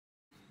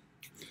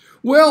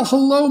Well,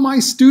 hello, my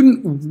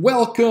student.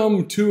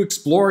 Welcome to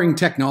Exploring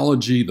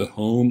Technology, the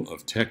home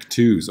of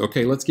Techttoos.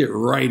 Okay, let's get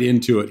right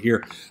into it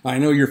here. I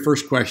know your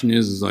first question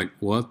is like,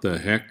 what the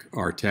heck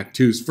are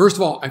Techttoos? First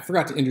of all, I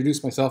forgot to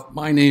introduce myself.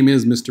 My name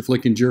is Mr.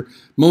 Flickinger.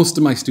 Most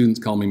of my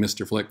students call me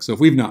Mr. Flick, so if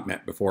we've not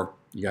met before,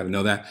 you got to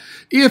know that.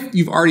 If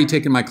you've already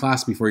taken my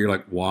class before, you're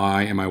like,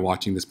 why am I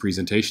watching this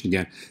presentation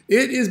again?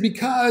 It is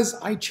because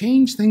I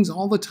change things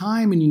all the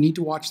time and you need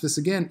to watch this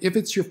again. If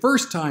it's your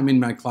first time in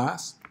my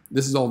class,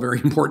 this is all very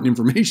important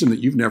information that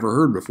you've never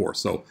heard before.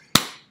 So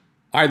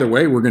either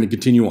way, we're going to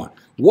continue on.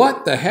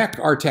 What the heck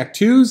are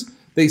Techttoos?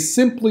 They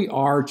simply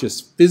are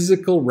just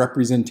physical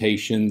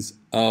representations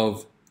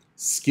of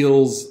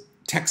skills,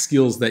 tech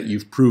skills that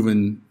you've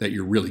proven that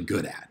you're really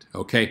good at.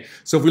 Okay,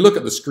 so if we look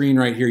at the screen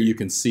right here, you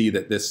can see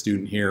that this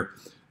student here,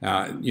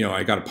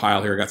 I got a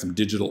pile here. I got some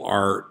digital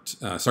art,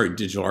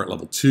 digital art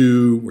level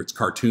 2, where it's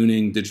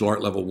cartooning, digital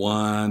art level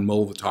 1,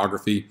 mobile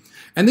photography,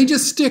 and they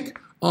just stick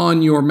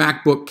on your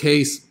MacBook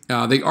case.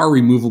 They are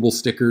removable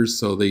stickers,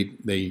 so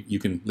you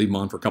can leave them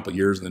on for a couple of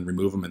years and then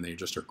remove them, and they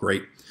just are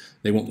great.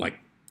 They won't like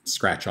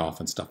scratch off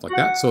and stuff like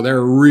that, so they're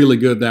really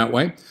good that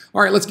way.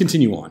 All right, let's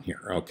continue on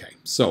here. Okay,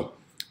 so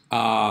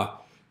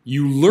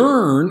you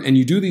learn and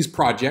you do these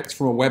projects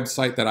from a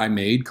website that I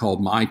made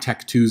called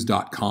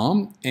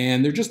mytechttoos.com,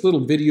 and they're just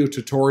little video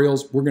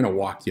tutorials. We're going to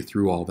walk you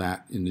through all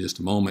that in just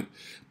a moment.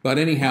 But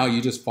anyhow,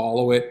 you just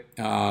follow it.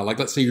 Like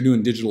let's say you're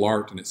doing digital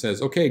art and it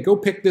says, okay, go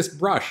pick this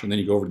brush. And then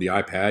you go over to the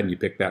iPad and you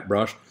pick that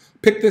brush.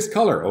 Pick this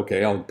color.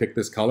 Okay, I'll pick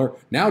this color.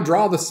 Now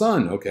draw the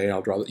sun. Okay,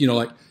 I'll draw,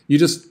 you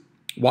just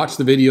watch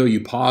the video,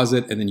 you pause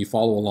it, and then you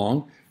follow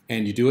along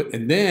and you do it.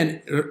 And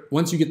then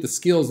once you get the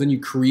skills, then you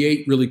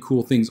create really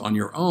cool things on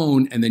your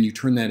own, and then you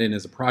turn that in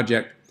as a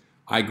project.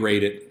 I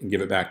grade it and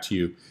give it back to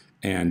you,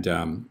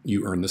 and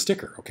you earn the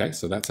sticker. Okay,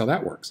 so that's how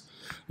that works.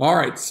 All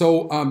right,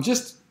 so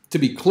just to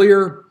be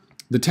clear,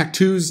 the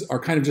Techttoos are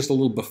kind of just a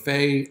little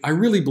buffet. I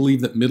really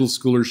believe that middle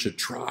schoolers should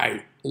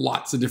try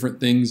lots of different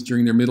things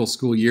during their middle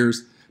school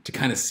years to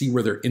kind of see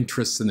where their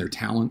interests and their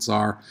talents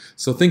are.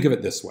 So think of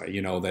it this way,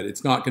 that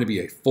it's not going to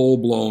be a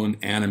full-blown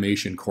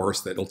animation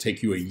course that'll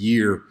take you a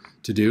year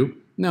to do.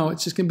 No,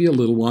 it's just going to be a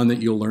little one that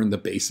you'll learn the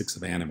basics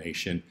of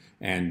animation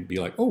and be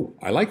like, oh,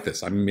 I like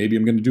this. Maybe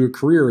I'm going to do a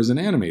career as an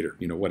animator,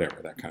 whatever,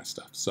 that kind of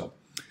stuff. So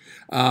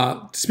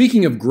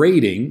speaking of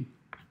grading,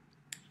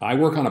 I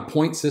work on a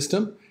point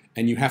system,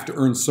 and you have to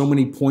earn so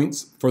many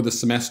points for the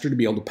semester to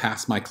be able to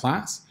pass my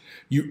class.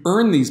 You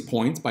earn these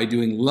points by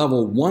doing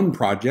level 1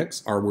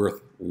 projects, are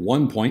worth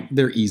 1 point.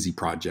 They're easy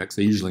projects.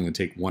 They usually only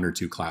take 1 or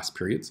 2 class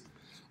periods.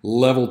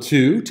 Level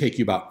 2 take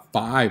you about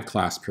 5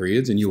 class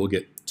periods, and you will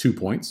get 2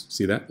 points.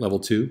 See that? Level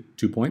 2,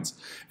 2 points.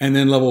 And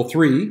then level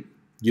 3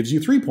 gives you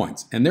 3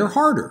 points, and they're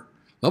harder.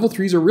 Level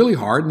 3s are really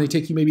hard, and they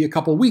take you maybe a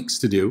couple weeks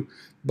to do,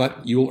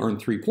 but you will earn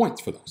 3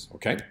 points for those,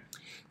 okay?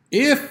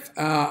 If,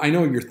 I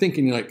know you're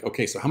thinking like,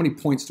 okay, so how many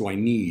points do I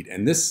need?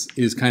 And this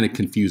is kind of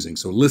confusing,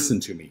 so listen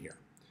to me here.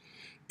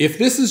 If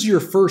this is your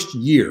first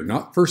year,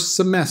 not first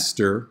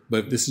semester,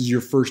 but if this is your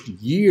first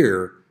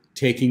year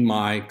taking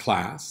my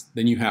class,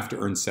 then you have to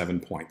earn 7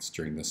 points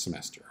during this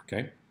semester,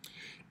 okay?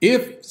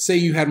 If, say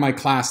you had my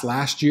class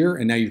last year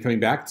and now you're coming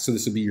back, so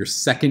this would be your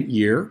second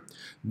year,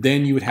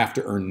 then you would have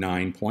to earn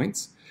 9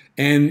 points.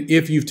 And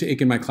if you've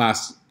taken my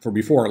class for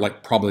before,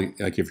 probably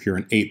if you're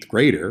an 8th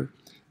grader,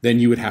 then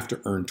you would have to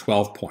earn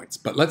 12 points.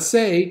 But let's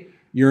say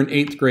you're an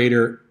 8th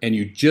grader and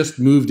you just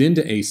moved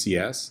into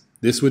ACS,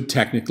 this would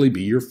technically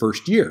be your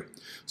first year.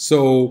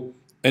 So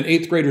an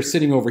 8th grader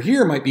sitting over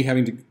here might be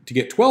having to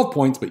get 12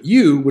 points, but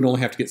you would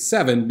only have to get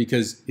 7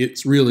 because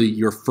it's really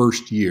your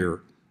first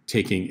year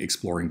taking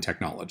Exploring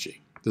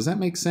Technology. Does that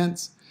make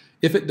sense?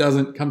 If it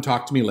doesn't, come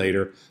talk to me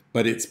later,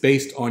 but it's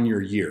based on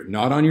your year,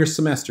 not on your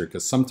semester,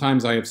 because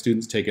sometimes I have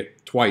students take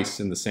it twice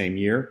in the same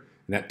year,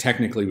 and that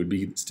technically would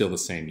be still the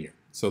same year.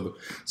 So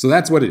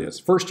that's what it is.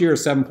 First year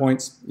is 7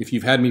 points. If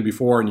you've had me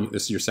before and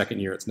this is your second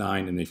year, it's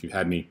 9. And if you've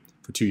had me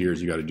for 2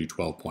 years, you got to do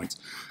 12 points.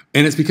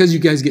 And it's because you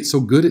guys get so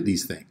good at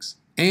these things.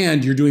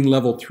 And you're doing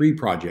level 3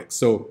 projects.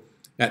 So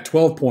at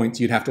 12 points,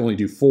 you'd have to only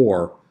do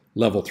 4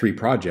 level 3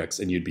 projects,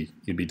 and you'd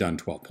be done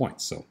 12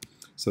 points. So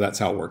that's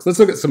how it works. Let's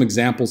look at some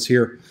examples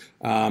here.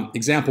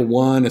 Example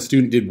 1, a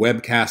student did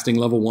webcasting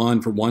level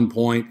 1 for 1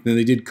 point. Then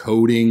they did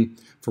coding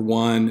for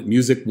 1,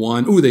 music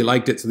 1. Ooh, they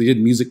liked it, so they did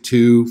music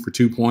 2 for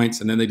 2 points,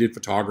 and then they did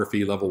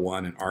photography level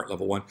 1 and art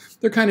level 1.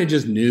 They're kind of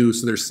just new,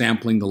 so they're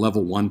sampling the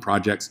level 1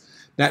 projects.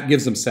 That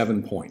gives them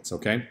 7 points,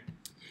 okay?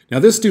 Now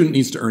this student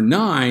needs to earn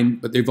 9,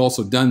 but they've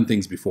also done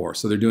things before.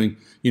 So they're doing,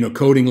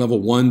 coding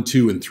level 1,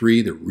 2, and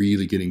 3. They're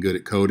really getting good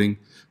at coding.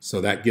 So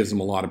that gives them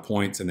a lot of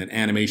points. And then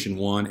animation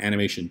 1,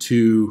 animation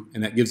 2,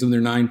 and that gives them their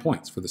 9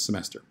 points for the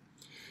semester.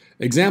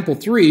 Example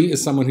 3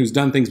 is someone who's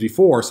done things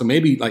before. So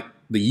maybe like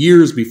the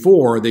years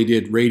before they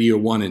did radio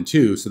 1 and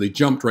 2. So they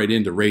jumped right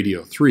into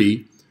radio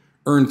 3,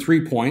 earned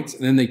 3 points,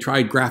 and then they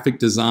tried graphic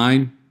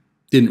design,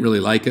 didn't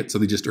really like it. So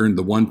they just earned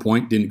the 1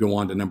 point, didn't go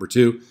on to number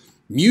 2.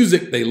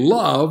 Music they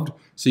loved.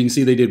 So you can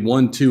see they did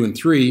 1, 2, and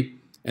 3.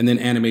 and then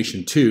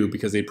animation 2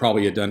 because they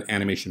probably had done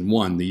animation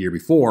 1 the year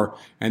before,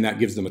 and that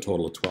gives them a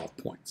total of 12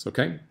 points,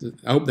 okay?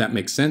 I hope that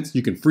makes sense.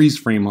 You can freeze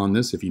frame on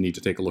this if you need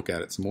to take a look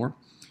at it some more,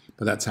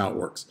 but that's how it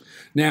works.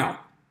 Now,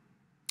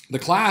 the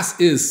class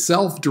is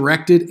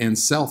self-directed and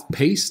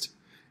self-paced.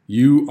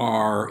 You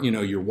are,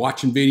 you're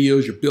watching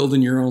videos, you're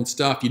building your own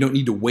stuff. You don't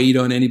need to wait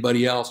on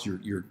anybody else.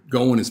 You're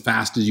going as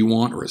fast as you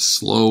want or as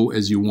slow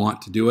as you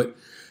want to do it.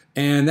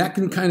 And that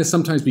can kind of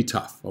sometimes be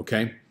tough,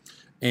 okay?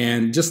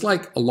 And just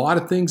like a lot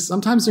of things,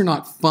 sometimes they're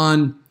not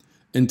fun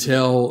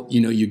until,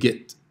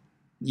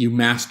 you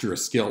master a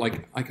skill.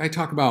 Like I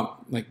talk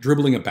about like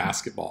dribbling a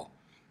basketball.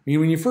 I mean,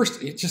 when you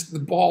first, the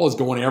ball is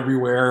going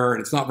everywhere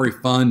and it's not very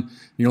fun. And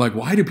you're like,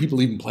 why do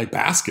people even play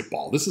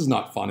basketball? This is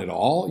not fun at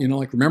all.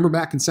 Like remember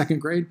back in 2nd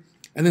grade?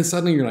 And then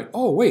suddenly you're like,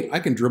 oh, wait, I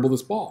can dribble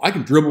this ball. I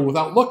can dribble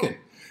without looking.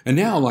 And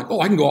now I'm like,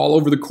 oh, I can go all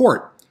over the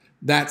court.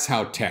 That's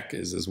how tech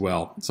is as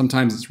well.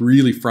 Sometimes it's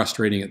really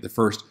frustrating at the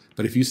first,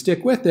 but if you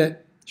stick with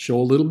it, show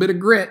a little bit of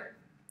grit,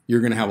 you're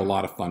going to have a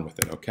lot of fun with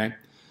it, okay?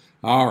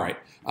 All right.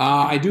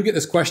 I do get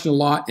this question a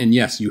lot, and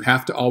yes, you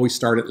have to always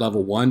start at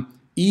level 1.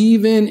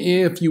 Even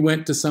if you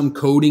went to some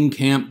coding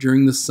camp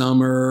during the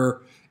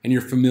summer and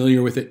you're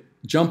familiar with it,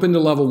 jump into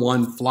level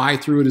 1, fly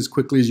through it as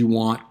quickly as you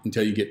want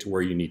until you get to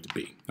where you need to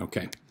be,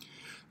 okay?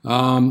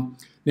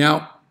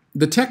 Now,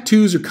 the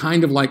Techttoos are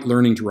kind of like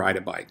learning to ride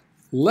a bike.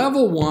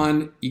 Level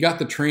 1, you got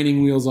the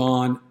training wheels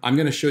on. I'm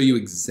going to show you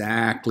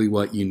exactly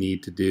what you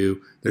need to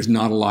do. There's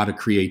not a lot of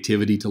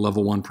creativity to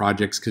level 1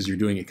 projects because you're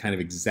doing it kind of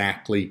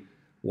exactly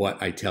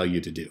what I tell you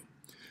to do.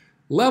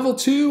 Level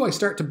 2, I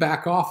start to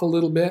back off a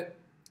little bit.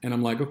 And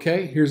I'm like,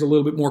 okay, here's a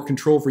little bit more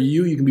control for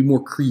you. You can be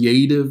more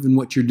creative in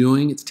what you're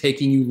doing. It's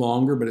taking you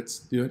longer, but it's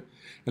doing it.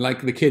 And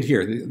like the kid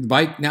here, the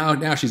bike,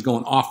 now she's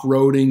going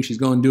off-roading. She's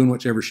going doing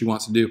whatever she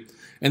wants to do.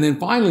 And then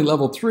finally,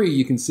 level 3,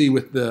 you can see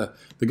with the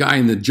guy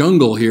in the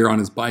jungle here on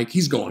his bike,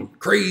 he's going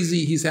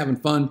crazy. He's having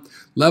fun.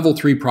 Level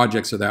 3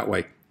 projects are that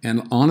way.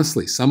 And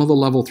honestly, some of the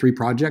level 3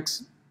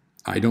 projects,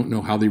 I don't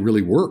know how they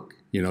really work.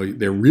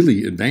 They're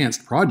really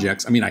advanced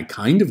projects. I mean, I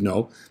kind of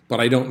know, but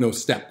I don't know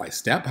step by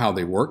step how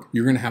they work.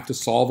 You're going to have to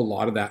solve a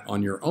lot of that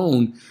on your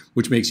own,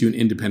 which makes you an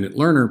independent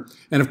learner.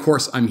 And of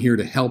course, I'm here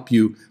to help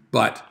you,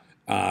 but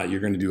you're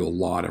going to do a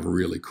lot of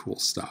really cool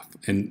stuff.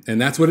 And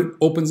that's what it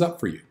opens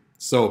up for you.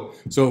 So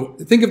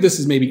think of this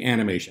as maybe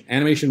animation.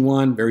 Animation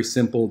 1, very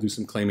simple, do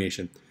some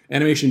claymation.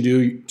 Animation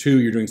 2,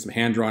 you're doing some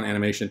hand-drawn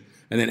animation.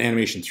 And then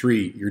animation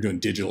 3, you're doing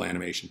digital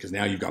animation because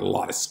now you've got a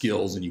lot of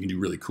skills and you can do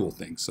really cool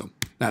things. So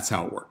that's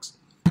how it works.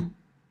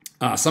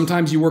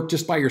 Sometimes you work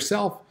just by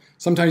yourself.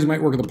 Sometimes you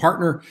might work with a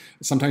partner.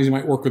 Sometimes you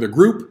might work with a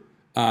group.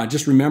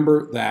 Just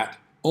remember that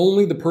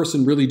only the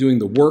person really doing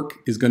the work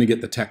is going to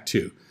get the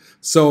Techtoo.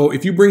 So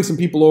if you bring some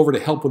people over to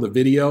help with a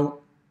video,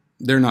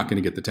 they're not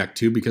going to get the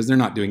Techtoo because they're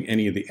not doing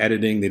any of the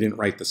editing. They didn't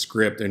write the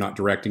script. They're not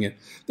directing it.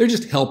 They're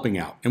just helping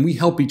out. And we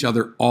help each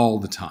other all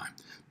the time.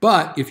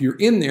 But if you're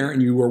in there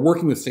and you are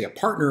working with, say, a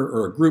partner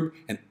or a group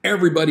and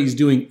everybody's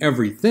doing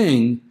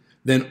everything,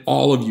 then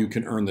all of you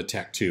can earn the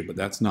Techtoo. But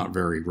that's not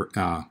very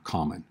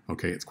common,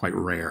 okay? It's quite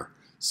rare.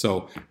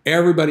 So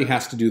everybody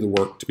has to do the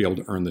work to be able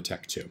to earn the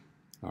Techtoo.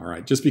 All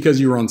right, just because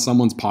you were on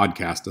someone's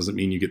podcast doesn't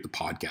mean you get the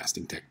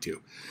podcasting Techtoo.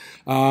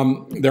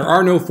 There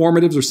are no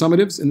formatives or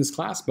summatives in this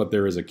class, but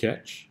there is a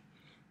catch.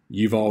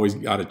 You've always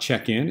got to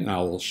check in, and I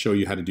will show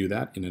you how to do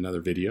that in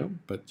another video,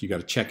 but you got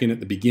to check in at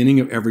the beginning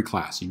of every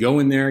class. You go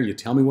in there, you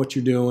tell me what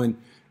you're doing.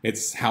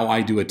 It's how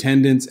I do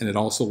attendance, and it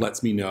also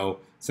lets me know,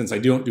 since I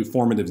don't do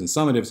formatives and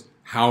summatives,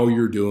 how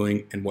you're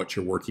doing and what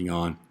you're working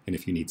on, and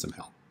if you need some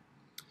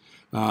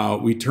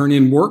help. We turn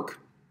in work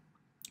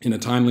in a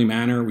timely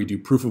manner. We do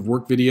proof of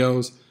work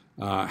videos.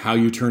 How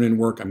you turn in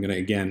work, I'm going to,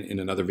 again, in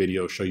another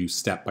video, show you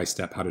step by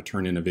step how to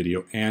turn in a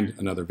video and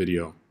another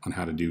video on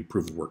how to do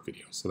proof of work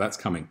videos. So that's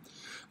coming.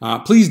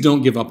 Please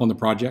don't give up on the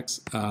projects.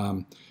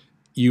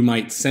 You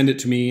might send it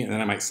to me, and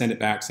then I might send it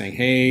back saying,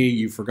 hey,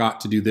 you forgot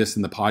to do this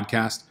in the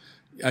podcast.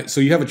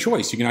 So you have a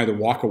choice. You can either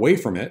walk away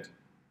from it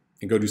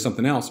and go do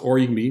something else, or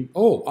you can be,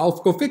 oh, I'll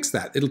go fix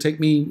that. It'll take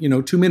me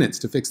 2 minutes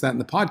to fix that in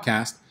the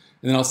podcast,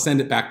 and then I'll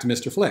send it back to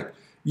Mr. Flick.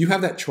 You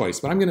have that choice,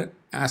 but I'm going to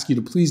ask you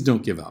to please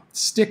don't give up.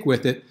 Stick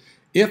with it.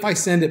 If I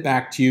send it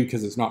back to you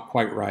because it's not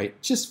quite right,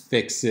 just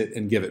fix it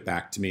and give it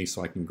back to me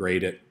so I can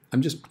grade it.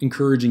 I'm just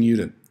encouraging you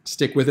to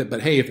stick with it.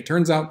 But hey, if it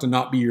turns out to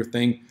not be your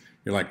thing,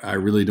 you're like, I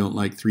really don't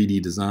like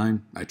 3D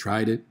design, I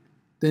tried it,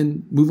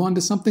 then move on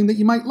to something that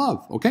you might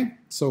love, okay?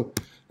 So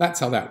that's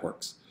how that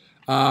works.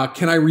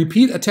 Can I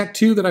repeat a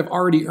Techtoo that I've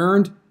already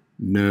earned?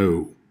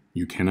 No,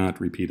 you cannot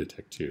repeat a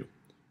Techtoo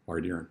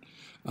already earned.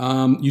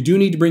 You do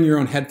need to bring your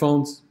own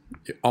headphones.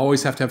 You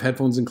always have to have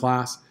headphones in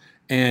class,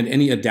 and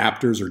any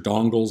adapters or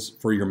dongles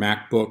for your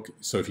MacBook.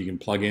 So if you can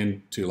plug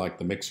in to like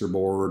the mixer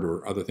board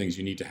or other things,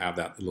 you need to have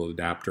that little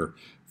adapter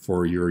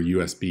for your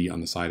USB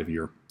on the side of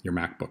your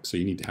MacBook. So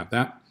you need to have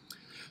that.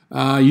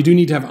 You do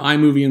need to have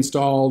iMovie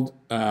installed.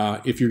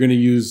 If you're going to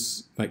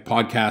use like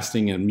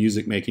podcasting and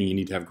music making, you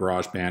need to have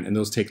GarageBand, and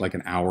those take like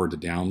an hour to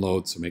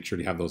download. So make sure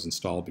to have those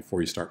installed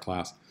before you start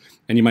class.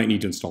 And you might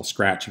need to install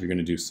Scratch if you're going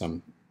to do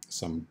some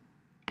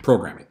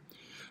programming.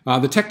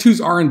 The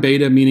Techttoos are in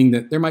beta, meaning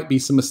that there might be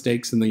some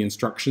mistakes in the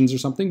instructions or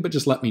something, but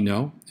just let me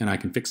know and I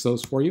can fix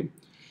those for you.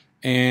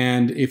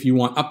 And if you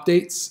want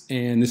updates,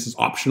 and this is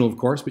optional of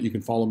course, but you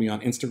can follow me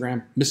on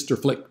Instagram, Mr.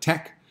 Flick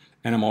Tech,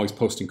 and I'm always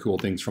posting cool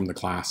things from the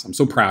class. I'm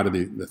so proud of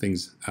the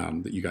things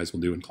that you guys will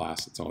do in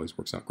class. It always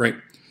works out great.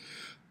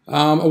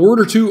 A word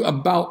or two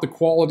about the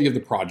quality of the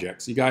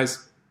projects. You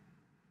guys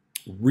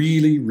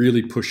really,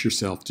 really push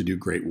yourself to do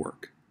great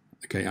work.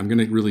 Okay, I'm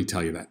gonna really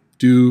tell you that.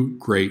 Do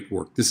great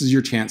work. This is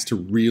your chance to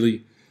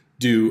really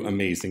do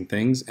amazing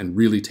things and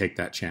really take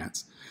that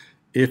chance.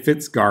 If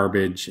it's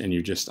garbage and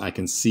I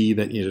can see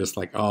that you're just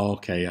like, oh,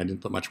 okay, I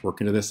didn't put much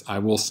work into this, I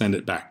will send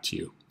it back to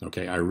you.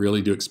 Okay, I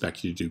really do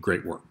expect you to do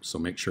great work. So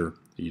make sure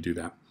that you do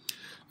that.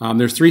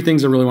 There's 3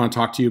 things I really want to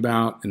talk to you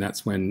about, and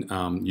that's when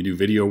you do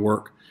video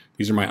work.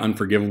 These are my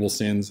unforgivable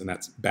sins, and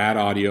that's bad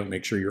audio.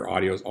 Make sure your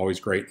audio is always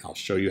great. I'll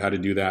show you how to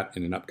do that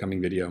in an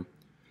upcoming video.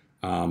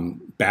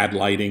 Bad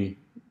lighting.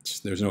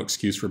 There's no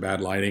excuse for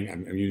bad lighting.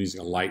 I'm using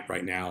a light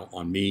right now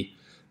on me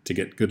to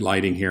get good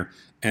lighting here.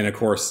 And of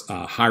course,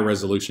 high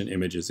resolution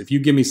images. If you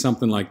give me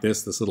something like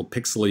this little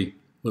pixely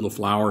little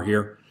flower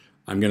here,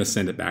 I'm gonna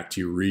send it back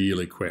to you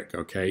really quick,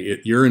 okay?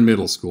 You're in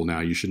middle school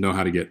now. You should know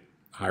how to get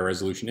high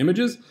resolution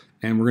images,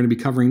 and we're gonna be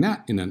covering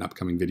that in an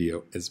upcoming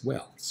video as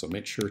well. So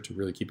make sure to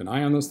really keep an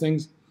eye on those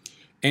things.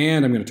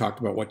 And I'm gonna talk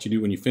about what you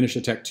do when you finish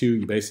a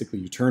Techtoo.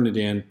 You turn it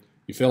in,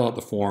 you fill out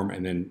the form,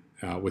 and then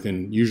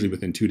usually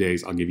within 2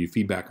 days, I'll give you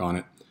feedback on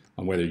it,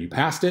 on whether you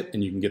passed it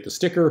and you can get the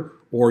sticker,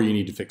 or you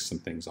need to fix some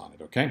things on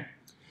it, okay?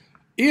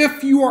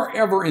 If you are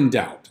ever in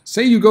doubt,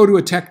 say you go to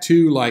a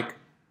Techtoo like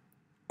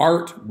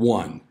Art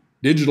 1,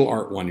 Digital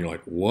Art 1, you're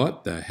like,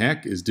 what the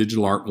heck is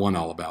Digital Art 1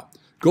 all about?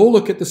 Go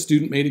look at the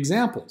student-made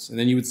examples, and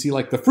then you would see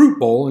like the fruit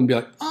bowl and be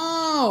like,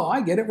 oh,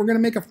 I get it, we're gonna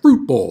make a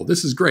fruit bowl,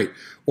 this is great.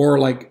 Or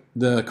like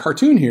the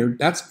cartoon here,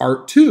 that's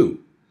Art 2.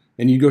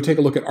 And you go take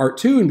a look at Art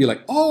 2 and be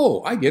like,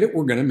 oh, I get it,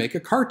 we're gonna make a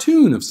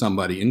cartoon of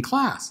somebody in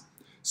class.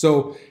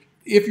 So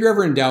if you're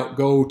ever in doubt,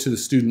 go to the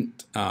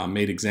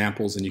student-made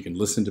examples, and you can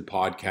listen to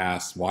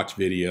podcasts, watch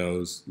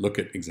videos, look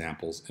at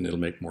examples, and it'll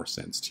make more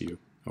sense to you,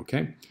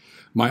 okay?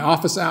 My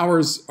office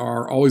hours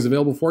are always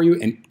available for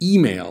you, and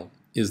email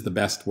is the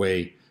best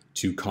way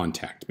to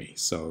contact me.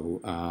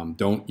 So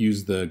don't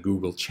use the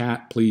Google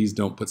chat, please.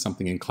 Don't put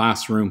something in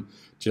Classroom.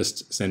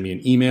 Just send me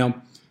an email.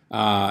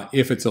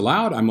 If it's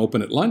allowed, I'm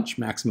open at lunch,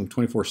 maximum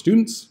 24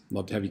 students.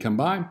 Love to have you come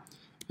by.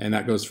 And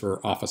that goes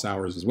for office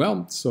hours as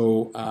well.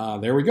 So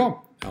there we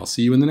go. I'll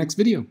see you in the next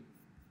video.